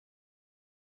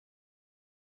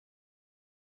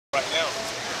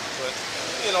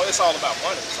but you know, it's all about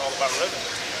money. It's all about revenue.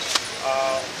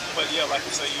 But yeah, like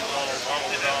you say, you were on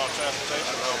Obama with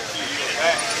transportation a few years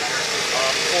back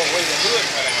before Reagan Hood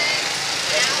cut out.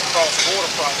 That's the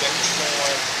cross-border project was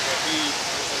going when he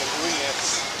was in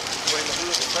agreement. Reagan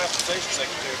Hood, the transportation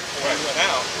secretary, before he went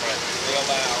out, they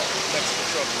allowed Mexican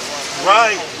trucks to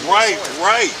run. Right.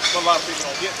 But a lot of people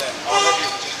don't get that. All they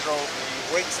did was just drove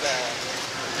the rates down.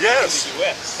 Yes. In the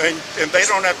U.S. And they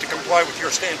don't have to comply with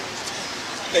your standards.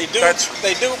 They do,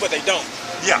 but they don't.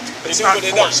 Yeah, They it's do, not but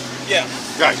they don't. forced. Yeah.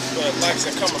 Right. But like I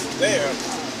said, coming from there,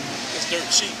 it's dirt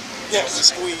cheap. Yes. So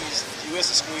it's squeezed. The U.S.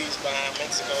 is squeezed by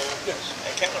Mexico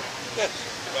and Canada. Yes.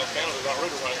 Because Canada's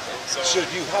already running through. So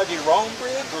do you have your own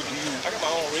rig, or do you? I got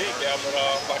my own rig, yeah, but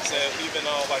like I said, even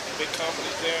like the big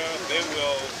companies there, they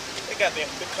got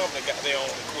their big company got their own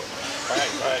equipment.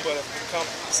 Right. But if the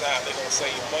company decide they're gonna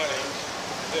save money,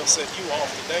 they'll set you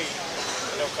off today,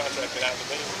 and they'll contract it out to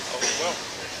me. Oh well,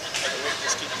 and the rig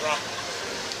just keep dropping.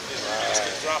 Just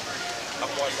keep dropping.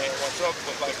 I'm one man, one truck,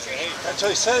 but like I said, hey. That's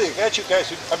what I said. They got you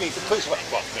guys. I mean, please look,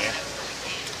 man.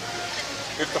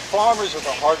 If the farmers are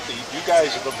the heartbeat, you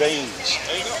guys are the veins.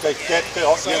 There you go. They get the,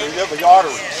 they're the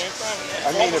arteries.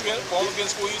 I mean, farmers get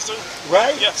squeezed too.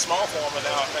 Right? Yeah, small farmer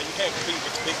now you can't compete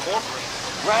with the big corporate.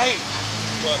 Right.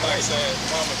 But like I said,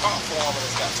 mom and pop farmer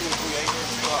that's got 2 or 3 acres,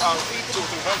 200 or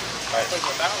 300,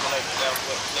 1,000 acres now,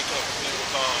 but they can't compete with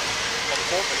what the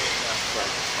corporate is now. Right.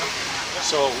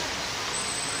 So,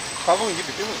 how long have you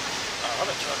been doing it? I've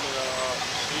been trucking,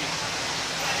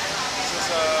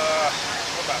 since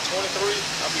about 23.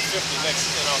 I'll be 50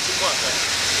 next, 2 months.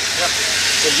 Yeah.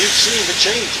 So you've seen the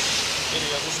changes. It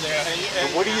is. It's there. And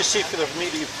what do you see for the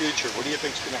immediate future? What do you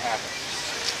think is going to happen?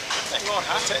 They're going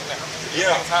high tech now.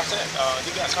 Yeah. It's high tech.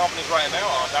 You got companies right now,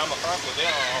 Daimler Chrysler,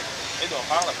 they're doing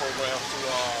pilot programs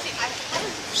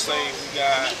to say we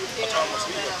got autonomous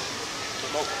vehicles,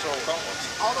 remote control cars,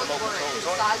 remote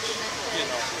control trucks. You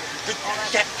know.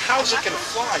 How's it going to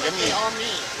fly? I mean,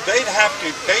 they'd have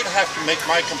to make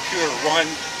my computer run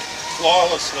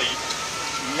flawlessly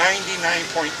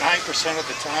 99.9% of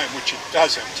the time, which it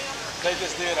doesn't. They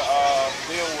just did a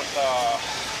deal with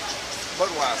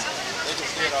Budweiser. They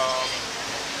just did a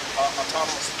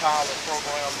autonomous pilot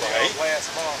program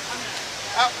last month.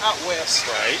 Out west,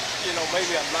 you know,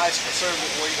 maybe a nice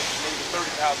conservative weight of maybe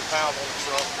 30,000 pounds on the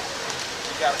truck.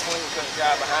 You got a clean cut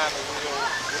guy behind the wheel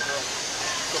with a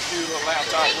computer,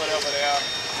 laptop, whatever they are.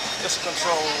 It's a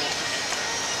control,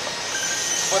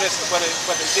 but they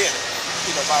did it,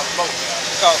 you know, by remote now.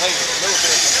 Because hey, the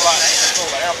military can fly and control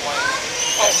the airplane.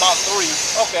 Oh, Mach 3.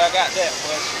 Okay, I got that.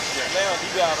 But now you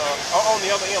got on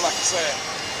the other end, like you said,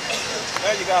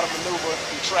 now you got to maneuver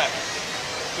through traffic.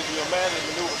 Could you imagine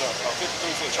maneuver a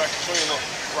 53-foot tractor trailer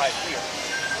right here?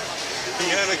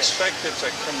 The unexpected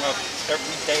that come up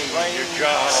every day in your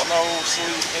job. Snow,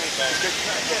 sleet, anything.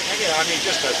 Yeah, I mean,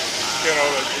 just an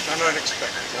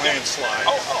unexpected landslide.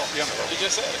 You know. You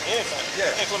just said it. Anything.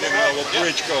 Yeah. You know, a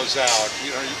bridge goes out.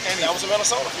 You know, anything. That was in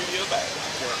Minnesota a few years back.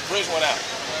 Bridge went out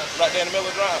right there in the middle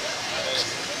of the drive.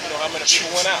 You know how many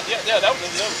people went out? Yeah, that was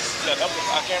in the news. Yeah, that was.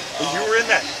 I can't. You were in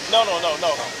that? No.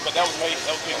 But that was big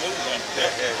news then.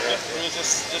 Yeah. Bridge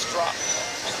just dropped.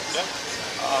 Yeah.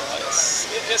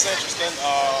 It's interesting.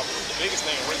 The biggest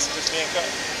thing, rates are just being cut.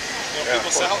 You know,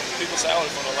 people's salary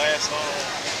for the last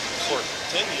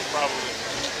 10 years probably,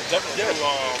 definitely through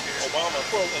Obama.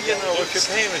 You know, if you're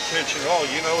paying attention at all,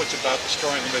 you know it's about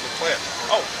destroying the middle class.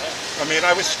 Oh, yeah. I mean,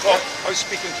 I was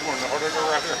speaking to an auditor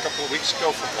out here a couple of weeks ago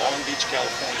from Long Beach,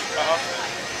 California.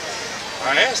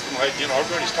 I asked him, you know,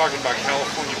 everybody's talking about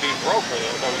California being broke. Are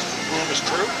those rumors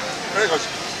true? And he goes,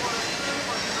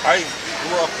 I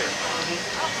grew up there.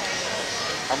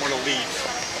 I'm going to leave.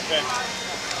 Okay.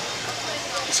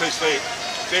 He says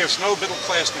there's no middle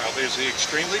class now. There's the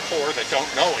extremely poor that don't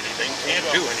know anything, can't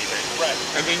do anything. Right.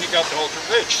 And then you got the ultra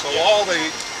rich. So all the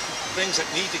things that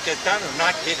need to get done are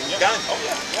not getting done.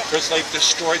 Because they've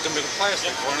destroyed the middle class.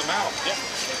 They've run them out. Yeah.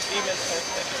 Even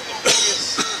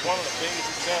one of the biggest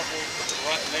examples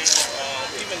right now,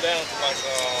 even down to like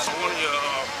one of your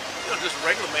just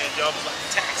regular man jobs like a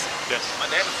taxi. Yes. My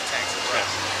dad was a taxi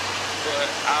driver. But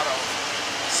out of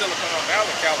Silicon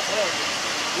Valley, California,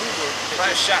 Uber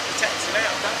just shot the taxi down.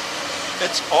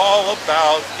 It's all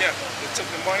about... Yeah, they took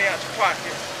the money out your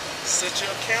pocket, set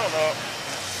your account up,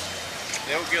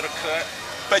 they'll get a cut.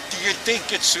 But do you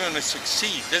think it's going to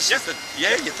succeed? This is the...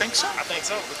 Yeah, you think so? I think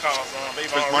so, because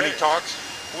they've already... money talks?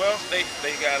 Well, they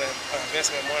got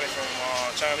investment money from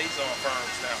Chinese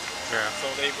firms now. Yeah. So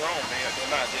they've grown. They're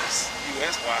not just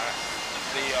U.S.-wide.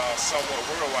 They are somewhat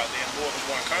worldwide. They're in more than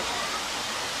one country.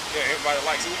 Yeah, everybody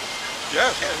likes Uber.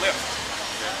 Yeah. And Lyft.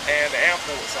 and the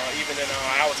airports, even in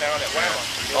our town, Atlanta.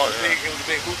 It was a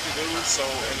big hoop-de-doo. So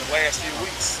in the last few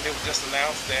weeks, it was just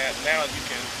announced that now you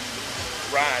can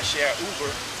ride, share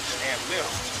Uber and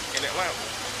Lyft in Atlanta.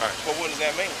 Right. But what does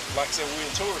that mean? Like I said, we're in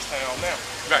tourist town now.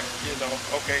 Right. You know,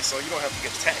 okay, so you don't have to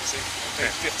get a taxi and pay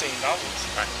 $15.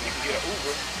 Right. You can get an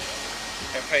Uber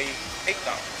and pay $8,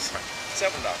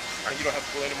 $7, and you don't have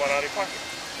to pull any money out of your pocket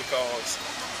because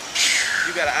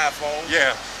you got an iPhone.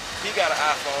 Yeah. He got an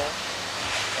iPhone,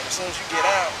 and as soon as you get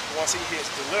out, once he hits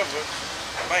deliver,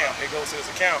 bam, it goes to his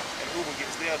account, and Uber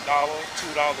gets their $1,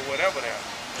 $2, whatever there.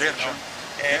 Yeah, sure.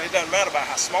 And it doesn't matter about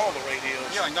how small the rate is.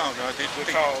 Yeah, no,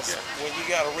 because when you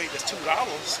got a rate that's $2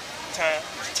 times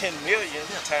 10 million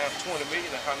times 20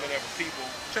 million, and how many other people,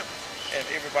 and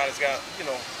everybody's got, you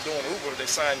know, doing Uber, they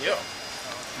sign you up.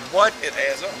 What it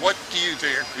adds up? What do you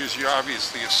think? Because you're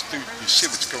obviously a student, you see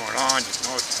what's going on, you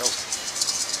know what the hell.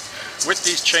 With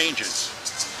these changes,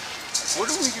 what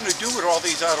are we going to do with all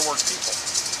these out-of-work people?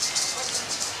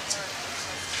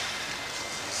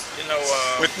 You know,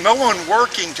 with no one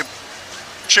working to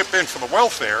chip in for the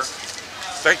welfare,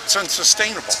 that's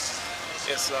unsustainable.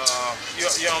 It's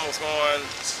you're almost going.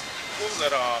 What was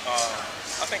that?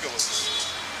 I think it was.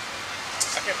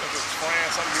 I can't think it was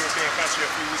France, some European country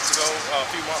a few weeks ago, a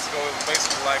few months ago. It was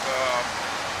basically like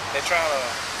they're trying to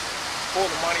pull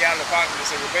the money out of the pocket. They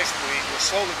say we're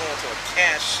slowly going to a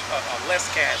less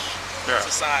cash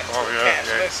society.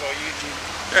 Cashless. So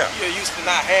you're used to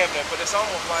not having it, but it's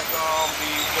almost like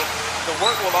the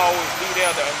work will always be there,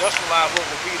 the industrialized work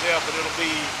will be there, but it'll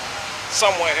be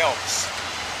somewhere else.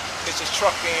 It's just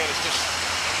trucked in, it's just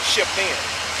shipped in.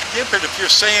 Yeah, but if you're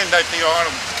saying that the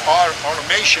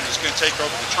automation is going to take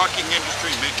over the trucking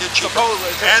industry, make it cheaper,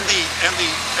 and the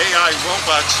AI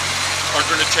robots are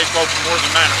going to take over more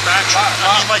than manufacturing.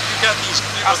 I mean, like you got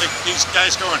these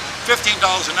guys going $15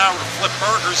 an hour to flip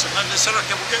burgers, and then they said,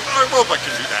 okay, our robot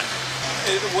can do that.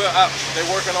 They're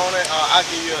working on it. I'll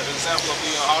give you an example of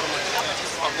the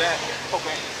of that.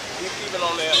 Okay, even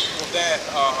on that with that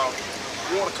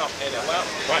water company in Atlanta,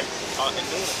 right? In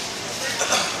Newnan.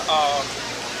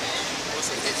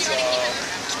 It's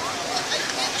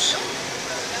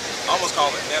I almost call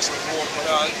it National Water, but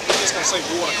I'm just gonna say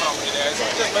water company there. It's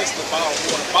just basically bottled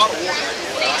water. Bottled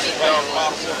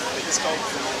water from the East Coast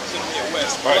to the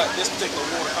Midwest. But this particular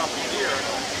water company here,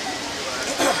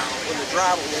 when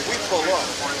we pull up,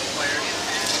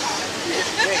 you hit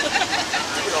the gate,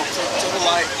 you know, to the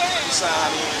light, you sign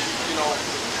in, you know,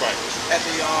 at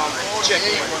the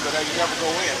check-in window there, you never go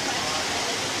in.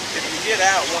 If you get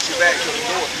out, once you're back to the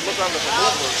door, if you look under the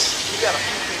louvers, you got a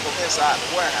few people inside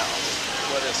the warehouse,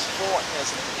 but as far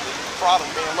as the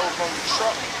product being loaded on your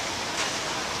truck,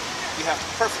 you have to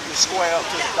perfectly square up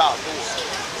to the dock door.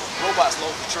 Robots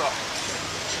load the truck.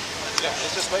 Yeah,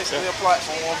 it's just basically a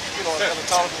platform, you know,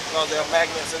 because there are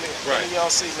magnets in it,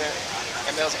 cement,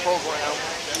 and there's a program,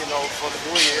 you know, for the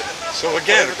grid. So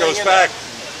again, it goes back,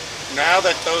 now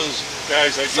that those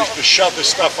guys that used to shove the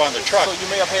stuff on the truck. So you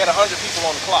may have had 100 people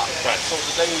on the clock. Right. So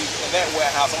today in that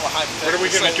warehouse, I'm gonna hypothetically. What are we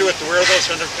going to do with where are those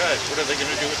 100 guys? What are they going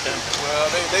to do with them?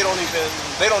 Well, they don't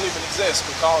even exist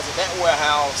because in that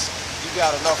warehouse you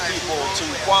got enough people to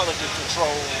quality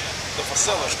control the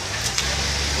facility.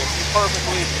 If you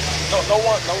perfectly, no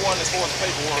one as far as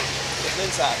paperwork is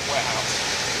inside the warehouse.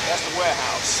 That's the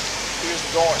warehouse. Here's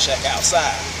the guard shack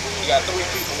outside. You got 3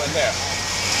 people in there,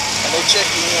 and they check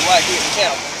you in right here in the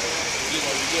counter. You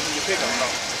know, you give them your pickup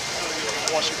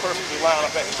number. Once you perfectly line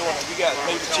up at the door, you got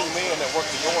maybe 2 men that work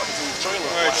the yard to do the trailer.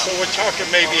 All right, so we're talking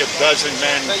maybe a dozen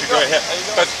men to go ahead,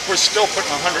 but we're still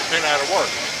putting 100 men out of work.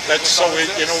 That's so,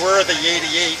 you know, where are the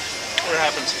 88? What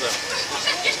happens to them?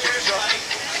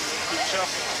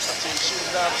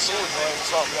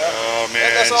 Oh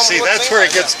man, see, that's where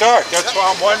it gets dark. That's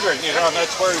why I'm wondering, you know, and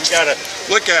that's where we got to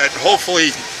look at,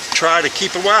 hopefully try to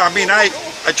keep it well. I mean, I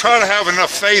try to have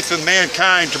enough faith in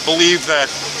mankind to believe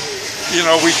that, you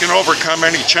know, we can overcome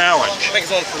any challenge. I think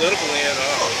it's on the political end.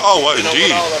 Oh, well,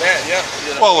 indeed. All of that, yeah.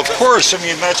 You know, well, of course. I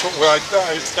mean, that's what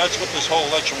this whole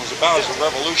election was about. Is a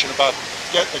revolution about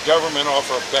getting the government off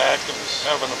our back and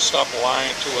having them stop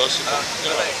lying to us. And,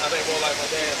 you know. I think more like my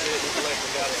dad said, we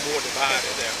collectively got more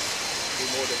divided there.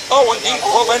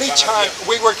 Well, anytime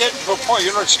we were getting to a point,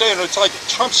 you understand, it's like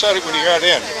Trump said it when he got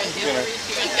in. You know,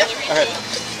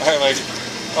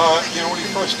 you know, when he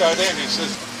first got in, he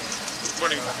says,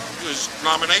 when his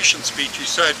nomination speech, he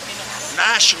said,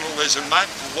 nationalism, not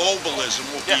globalism,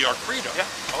 will be our credo. Yeah.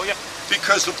 Oh, yeah.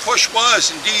 Because the push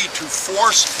was indeed to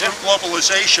force through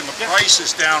globalization the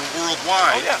prices down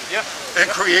worldwide, and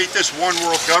create this one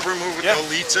world government with the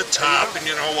elites at top, and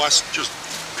you know us just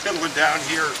piddling down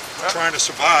here trying to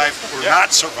survive or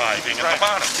not surviving at the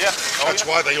bottom. Yeah. That's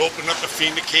why they open up the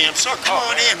FEMA camps. So come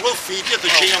on in, we'll feed you the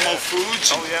GMO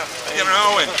foods. And, you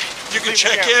know, and you can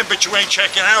check in, but you ain't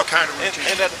checking out kind of routine.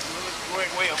 And that's a great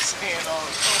way of saying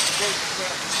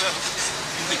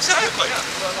exactly. Yeah,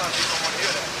 a lot of people don't want to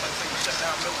hear that. Like say you shut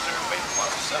down military base,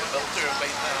 shut a military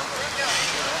base down.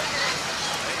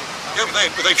 Yeah,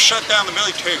 but they've shut down the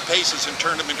military bases and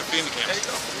turned them into FEMA camps.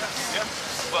 Yeah.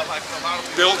 But like a lot of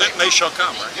people, build it and they shall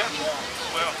come, right? Yeah.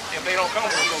 Well, if they don't come,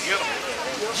 we'll go get them.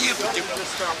 Yeah, but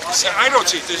see, I don't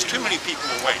see it. There's too many people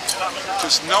awake.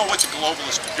 Just know what the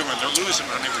globalists are doing. They're losing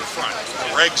on every front.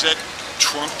 Brexit,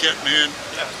 Trump getting in.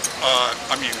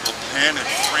 I mean, Le Pen in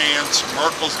France.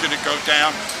 Merkel's going to go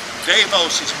down.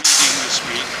 Davos is meeting this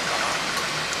week,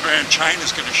 and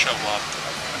China's going to show up.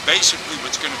 And basically,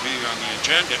 what's going to be on the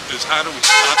agenda is how do we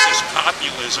stop this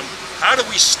populism? How do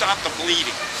we stop the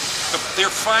bleeding?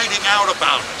 They're finding out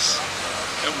about us.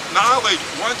 And knowledge,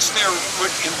 once they're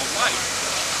put in the light,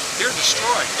 they're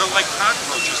destroyed. They're like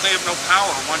cockroaches. They have no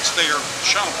power once they are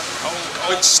shown.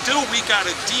 But still, we got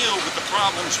to deal with the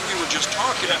problems we were just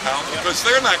talking about because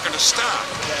they're not going to stop.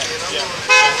 Yeah.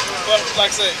 But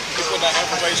like I said, people in that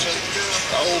information,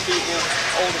 the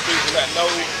older people that know,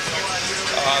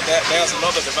 that there's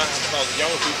another divide because the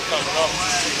younger people coming up,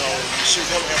 you know, you shoot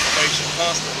them information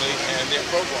constantly and they're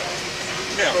programmed.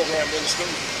 Programmed in the school.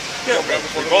 Yeah,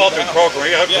 we've all been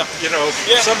programmed. You know,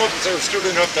 some of us are still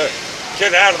enough to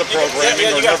get out of the programming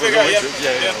or never go into it.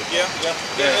 Yeah,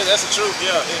 that's the truth.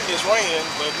 Yeah, it's raining,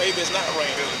 but maybe it's not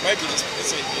raining. Maybe just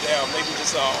acid.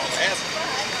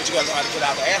 But you got to know how to get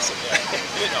out the acid.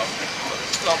 You know,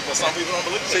 but some people don't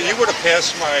believe it. So you would have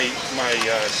passed my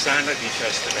sanity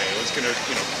test today. I was gonna,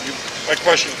 you know, my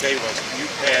question today was, you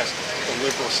passed the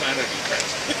liberal sanity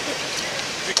test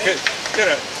because you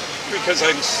know. Because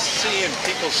I'm seeing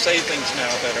people say things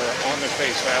now that are on their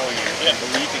face value and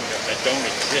believing them that don't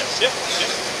exist. And,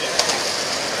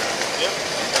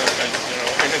 you know,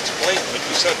 and it's blatant, like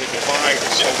you said, the divide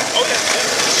is so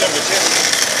material.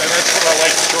 And that's what I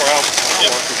like to throw out with power,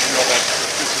 because you know that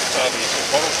this is obviously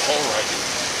polarizing.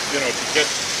 You know, to get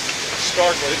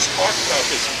started, let's talk about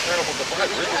this incredible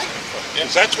divide. Where does it come from?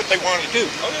 Because that's what they want to do.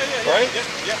 Right?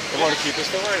 They want to keep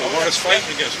us divided. They want us fighting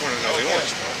against one another. They want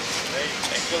us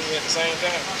they kill me at the same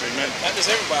time. Amen. Not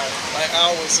just everybody. Like I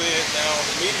always said, now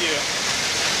the media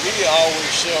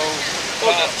always show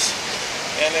cops,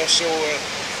 and they'll show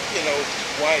you know,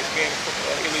 whites being,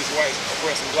 at least whites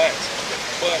oppressing blacks.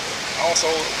 But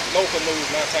also local news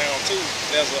in our town too.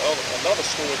 There's another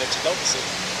story that you don't see,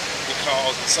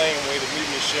 because the same way the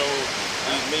media showed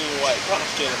these mean white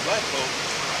cops killing black folks,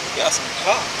 you got some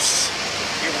cops,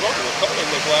 irrevocable,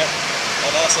 look like.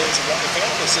 And I say it's a white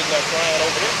family sitting there crying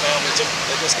over their family too.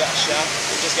 They just got shot,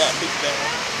 they just got beat down,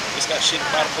 just got shit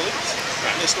by the police.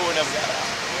 And this story never got out.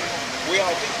 We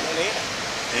all people in the end.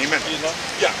 Amen. You know?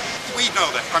 Yeah, we know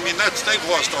that. I mean, they've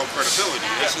lost all credibility.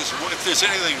 This is, if there's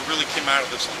anything that really came out of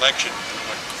this election,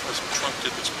 like President Trump did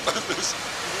this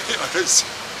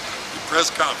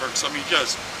press conference, I mean,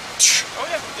 just,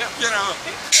 you know.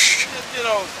 You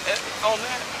know, on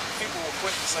that, people were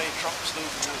quick to say Trump stupid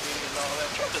and all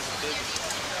that. Trump is a bigot.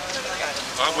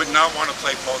 I would not want to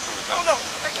play poker with him. Oh no,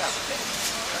 that guy's a bigot.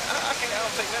 I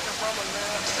don't take nothing from him,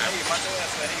 man. Hey, my dad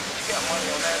said, hey, when you got money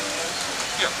on that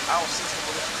end, our system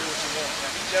will let you do what you want.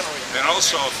 Now, he generated. And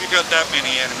also, if you got that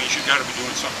many enemies, you got to be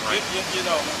doing something right. You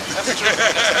know, that's the truth.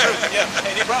 That's the truth. Yeah,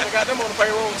 and he probably got them on the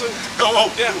payroll too.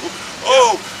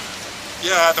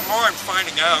 Yeah, the more I'm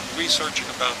finding out, researching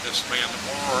about this man, the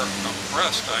more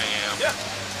impressed I am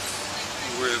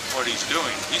with what he's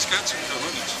doing. He's got some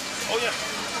cojones. Oh yeah,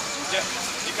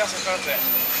 he got some contacts.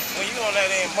 When you're on that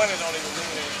end, money don't even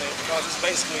mean anything, because it's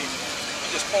basically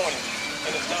just pointing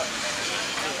and it's done.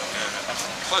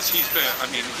 Plus he's been, I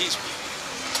mean,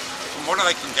 from what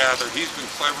I can gather, he's been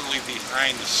cleverly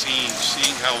behind the scenes,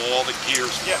 seeing how all the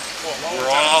gears for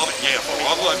all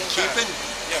keeping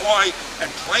quiet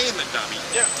and playing the dummy.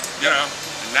 You know,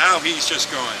 and now he's just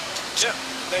going.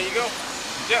 There you go.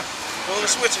 Pull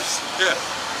the switches. You're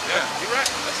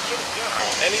right. That's true.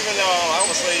 And even I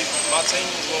would say my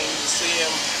teens, when we see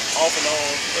him off and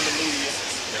on in the media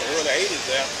in the early 80s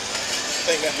there, I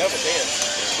think that never been.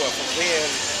 But from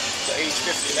then to age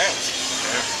 50 now.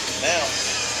 Now,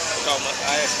 because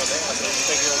I asked my dad, I said, you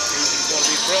think he's going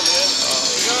to be president?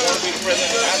 You want to be the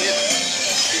president? I didn't.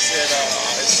 He said,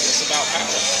 it's about power.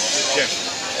 You know?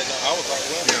 And I was like,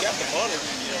 well, he got the money,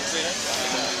 you know what I'm saying?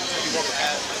 He wants the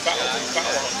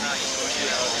power. You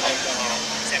know,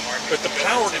 but the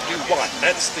power to do what?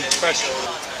 That's the question.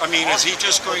 I mean, is he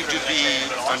just going to be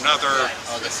another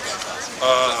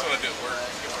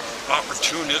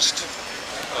opportunist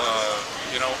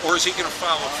You know, or is he going to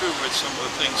follow through with some of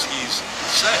the things he's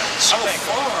said? So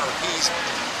far,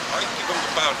 I give him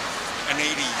about an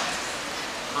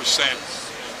 80%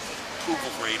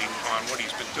 approval rating on what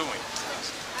he's been doing.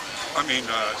 I mean,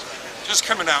 just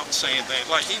coming out and saying that,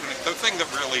 like, even the thing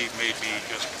that really made me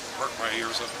just perk my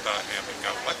ears up about him and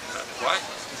go, what?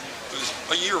 Was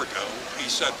a year ago, he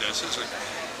said this,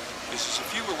 if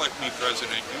you elect me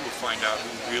president, you will find out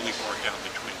who really brought down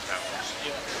the Twin Towers.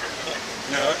 Yeah.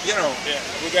 You know. Yeah,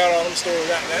 we got all them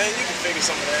stories out there. You can figure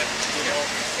some of that, you know.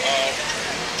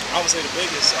 I would say the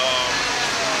biggest,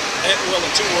 well,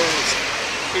 in 2 words,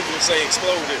 people would say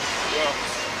exploded. Well,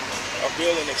 a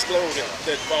building exploded,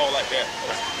 didn't fall like that,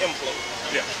 or implode.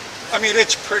 Yeah. I mean,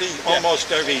 it's pretty,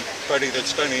 almost everybody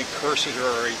that's done a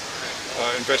cursory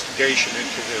investigation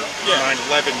into the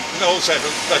 9/11 knows that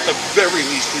at the very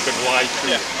least we've been lied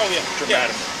to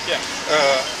dramatically.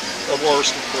 The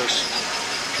worst, of course,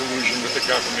 collusion with the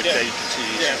government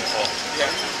agencies and all.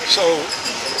 So,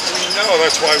 we know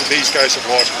that's why these guys have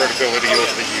lost credibility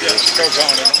over the years. It goes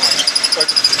on and on. But,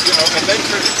 you know, and then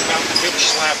turns out to bitch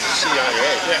slap the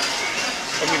CIA.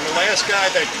 I mean, the last guy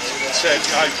that said,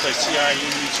 the CIA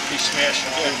needs to be smashed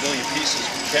into a million pieces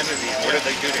with Kennedy, what did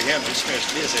they do to him? They smashed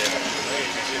his head.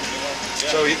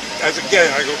 So, again,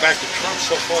 I go back to Trump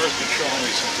so far has been showing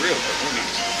me some real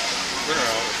cojones. You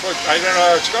know, I don't know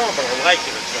how it's going, but I like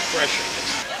it. It's refreshing.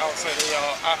 I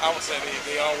would say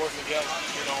they all work together.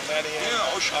 You know, on that end.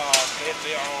 Yeah, sure.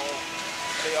 They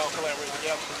all collaborate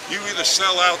together. You either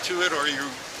sell out to it or you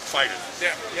fight it.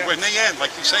 When they end,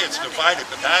 like you say, it's divided.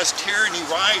 But as tyranny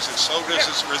rises, so does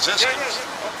its resistance.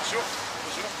 Oh, for sure.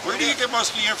 Where do you get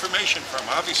most of the information from?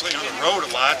 Obviously on the road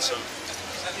a lot, so.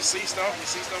 You see stuff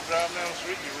driving down the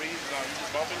street, you read, you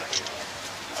just bump into it.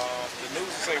 The news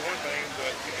will say one thing, but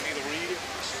you can either read it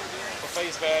for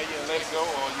face value and let it go,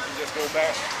 or you can just go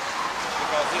back.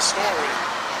 Because this story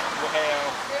will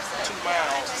have 2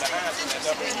 miles behind it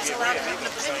that never even get read, even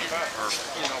at the same time.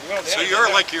 You know, so you're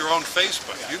like your own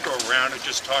Facebook. You go around and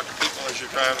just talk to people as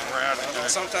you're driving around.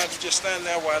 Sometimes you just stand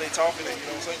there while they're talking and you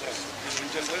don't say nothing.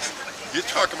 You just listen. You're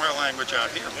talking my language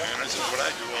out here, man. This is what I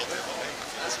do all day long.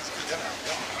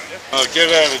 Get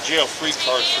out of jail free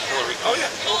cards for Hillary. Oh yeah,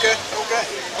 okay.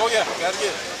 Oh yeah, gotta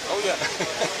get it. Oh yeah.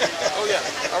 Oh yeah,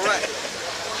 all right.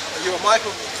 Are you a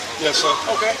Michael? Yes, sir.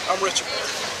 Okay, I'm Richard.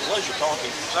 Pleasure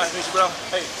talking. Nice to meet you, brother.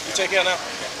 Hey, you take care now?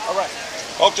 All right.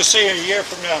 Hope to see you a year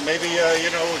from now. Maybe,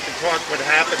 you know, we can talk what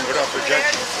happened with our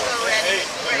projections. Hey,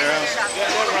 yeah.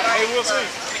 Hey, we'll see.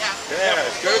 Yeah,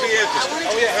 it's going to be interesting.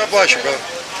 Oh yeah. God bless you,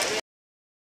 brother.